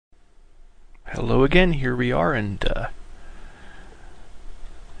Hello again, here we are, and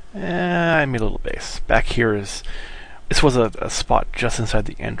I made a little base. Back here is, this was a spot just inside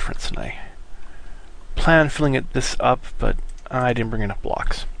the entrance, and I planned filling this up, but I didn't bring enough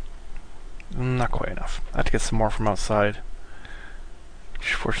blocks. Not quite enough. I had to get some more from outside.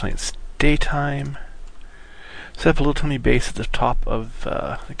 Fortunately it's daytime. Set up a little tiny base at the top of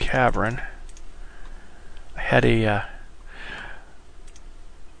the cavern. I had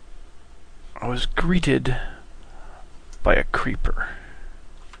I was greeted by a creeper.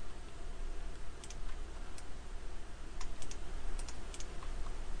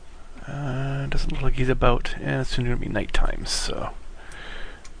 Doesn't look like he's about, and it's soon going to be nighttime, so...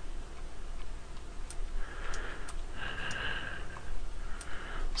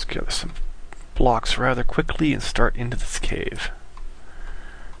 Let's gather some blocks rather quickly and start into this cave.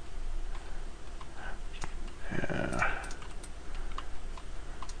 Yeah.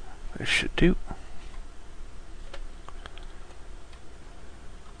 This should do.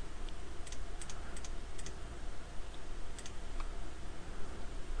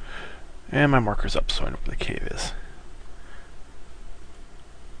 And my marker's up so I know where the cave is.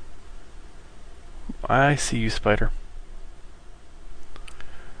 I see you, spider.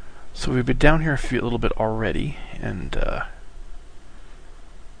 So we've been down here a little bit already, and ooh,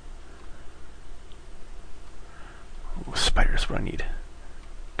 spider's what I need.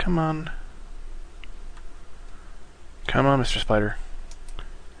 Come on. Come on, Mr. Spider.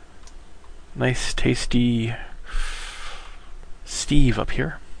 Nice, tasty Steve up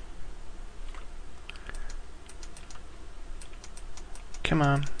here. Come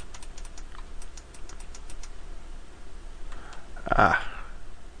on. Ah.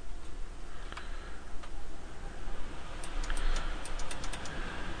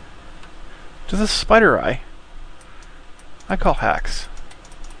 Does this spider eye? I call hacks.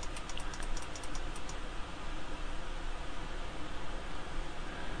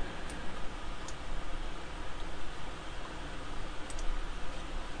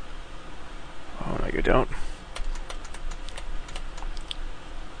 Oh, no, you don't.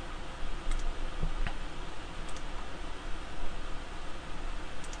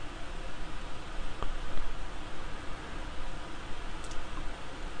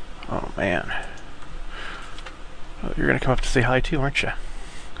 Oh, man. Oh, you're gonna come up to say hi too, aren't you?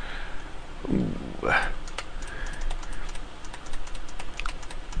 Ooh.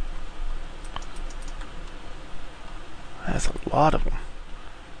 That's a lot of them.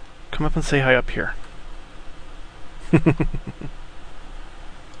 Come up and say hi up here.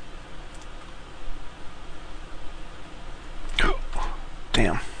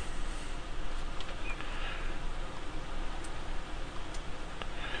 Damn.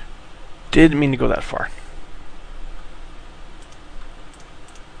 Didn't mean to go that far.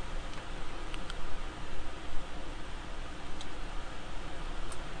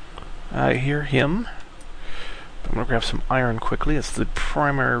 I hear him. I'm gonna grab some iron quickly. That's the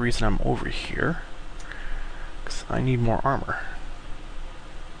primary reason I'm over here. Because I need more armor.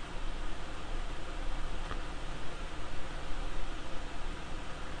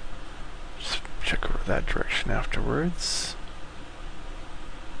 Just check over that direction afterwards.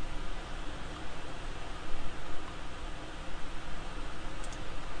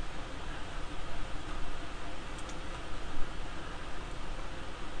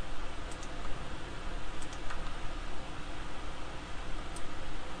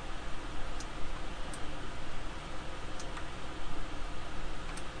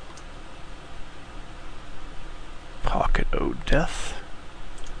 Pocket O Death.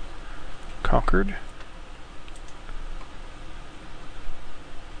 Conquered.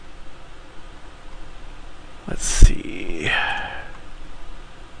 Let's see.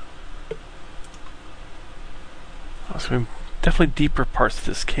 Oh, so we definitely deeper parts of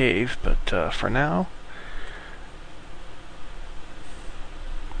this cave, but for now,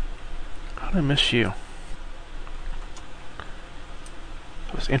 how did I miss you?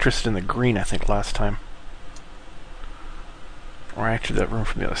 I was interested in the green, I think, last time. Or I entered that room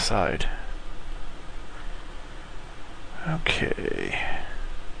from the other side. Okay.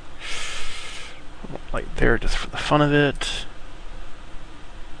 Light there just for the fun of it.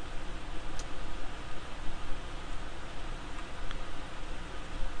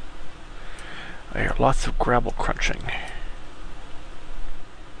 I hear lots of gravel crunching.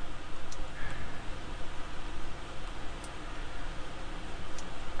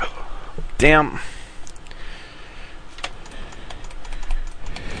 Damn.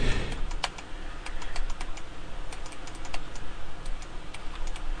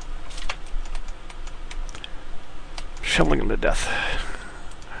 Shoveling him to death.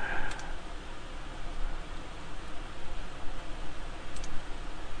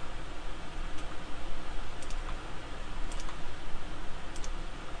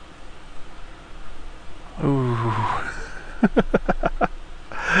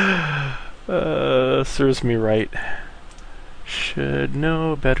 Serves me right. Should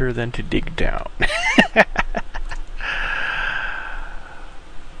know better than to dig down.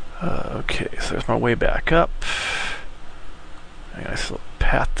 Okay, so there's my way back up. I got a nice little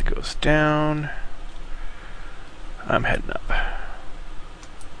path that goes down. I'm heading up.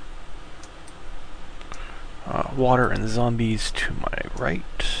 Water and zombies to my right.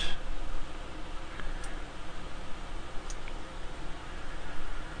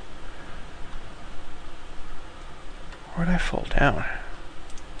 Where'd I fall down?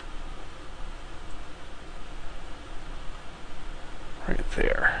 Right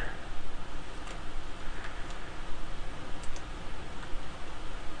there.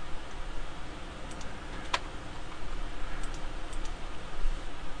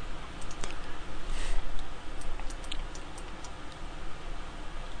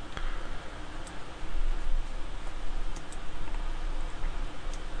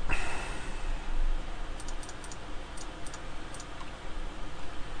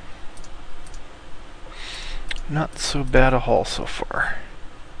 Not so bad a haul so far.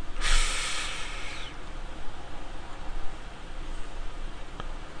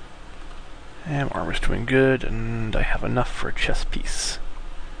 And armor's doing good, and I have enough for a chest piece.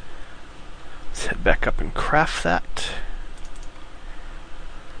 Let's head back up and craft that.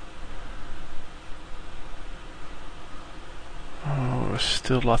 Oh,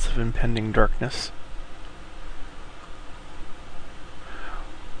 still lots of impending darkness.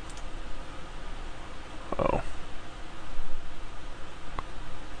 Oh.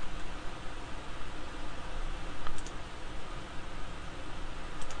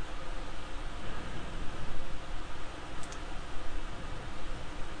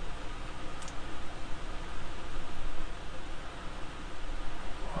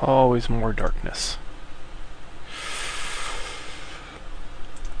 Always more darkness.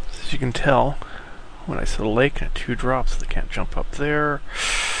 As you can tell, when I set a lake and 2 drops, they can't jump up there.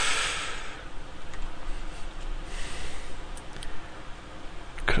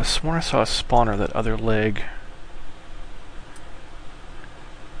 Could have sworn I saw a spawner that other leg.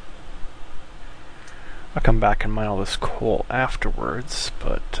 I'll come back and mine all this coal afterwards,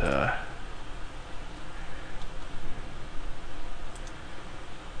 but oh,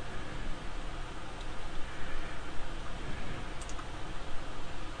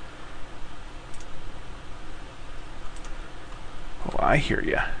 I hear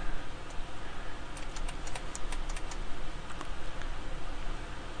ya.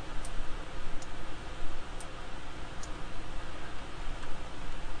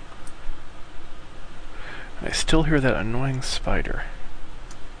 I still hear that annoying spider.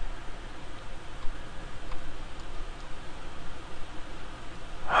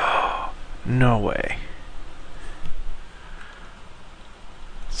 No way.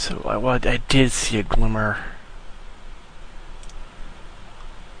 So I did see a glimmer.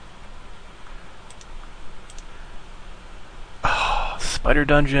 Oh, spider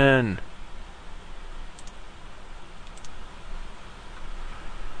dungeon.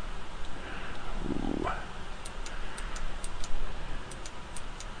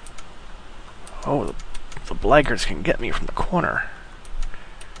 Oh, the blaggers can get me from the corner.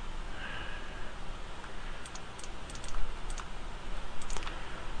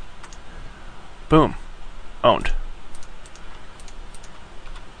 Boom. Owned.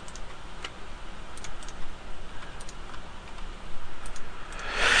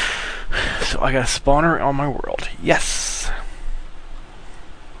 So I got a spawner on my world. Yes!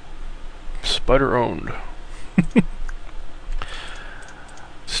 Spider owned.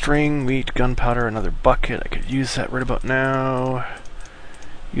 String, wheat, gunpowder, another bucket. I could use that right about now.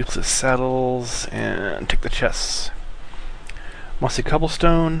 Use the saddles and take the chests. Mossy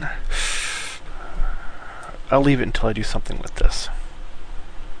cobblestone. I'll leave it until I do something with this.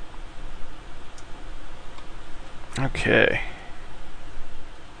 Okay.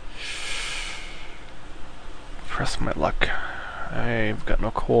 Press my luck. I've got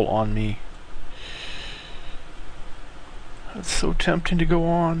no coal on me. It's so tempting to go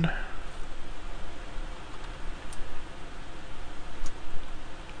on.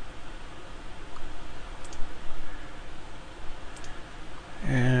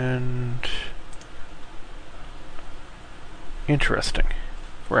 And interesting.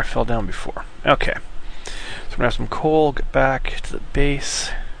 Where I fell down before. Okay. So I'm gonna have some coal, get back to the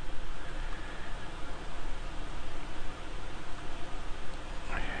base.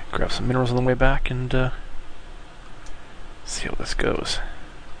 Grab some minerals on the way back and see how this goes.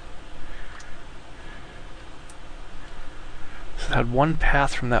 So I had one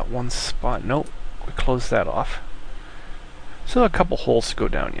path from that one spot. Nope, we closed that off. Still a couple holes to go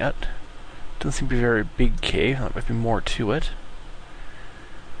down yet. Doesn't seem to be a very big cave. There might be more to it.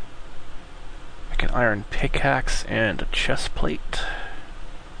 Make an iron pickaxe and a chest plate.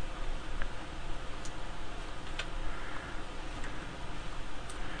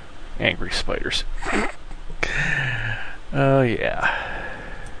 Angry spiders. Oh yeah.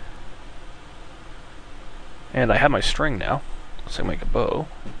 And I have my string now, so I can make a bow.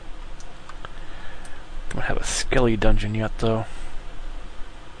 Don't have a skelly dungeon yet though.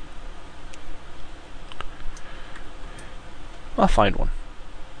 I'll find one.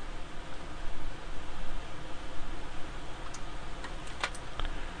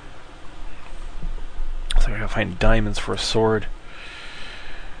 So I gotta find diamonds for a sword.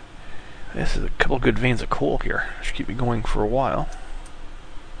 This is a couple good veins of coal here. Should keep me going for a while.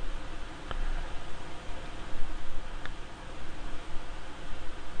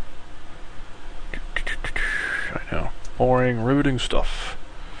 I know. Boring, riveting stuff.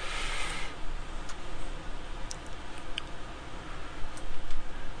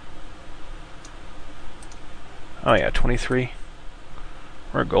 Oh yeah, 23.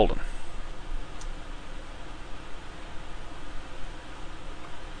 We're golden.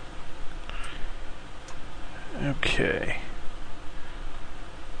 Okay.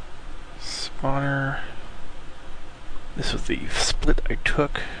 Spawner. This was the split I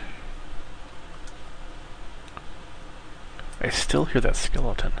took. I still hear that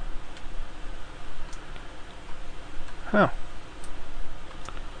skeleton. Huh.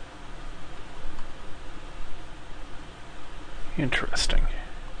 Interesting.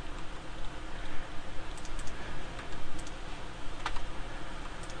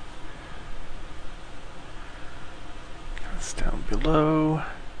 That's down below.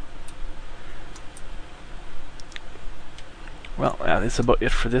 Well, that's about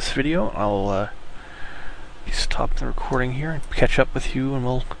it for this video. I'll stop the recording here and catch up with you, and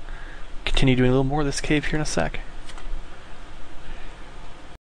we'll continue doing a little more of this cave here in a sec.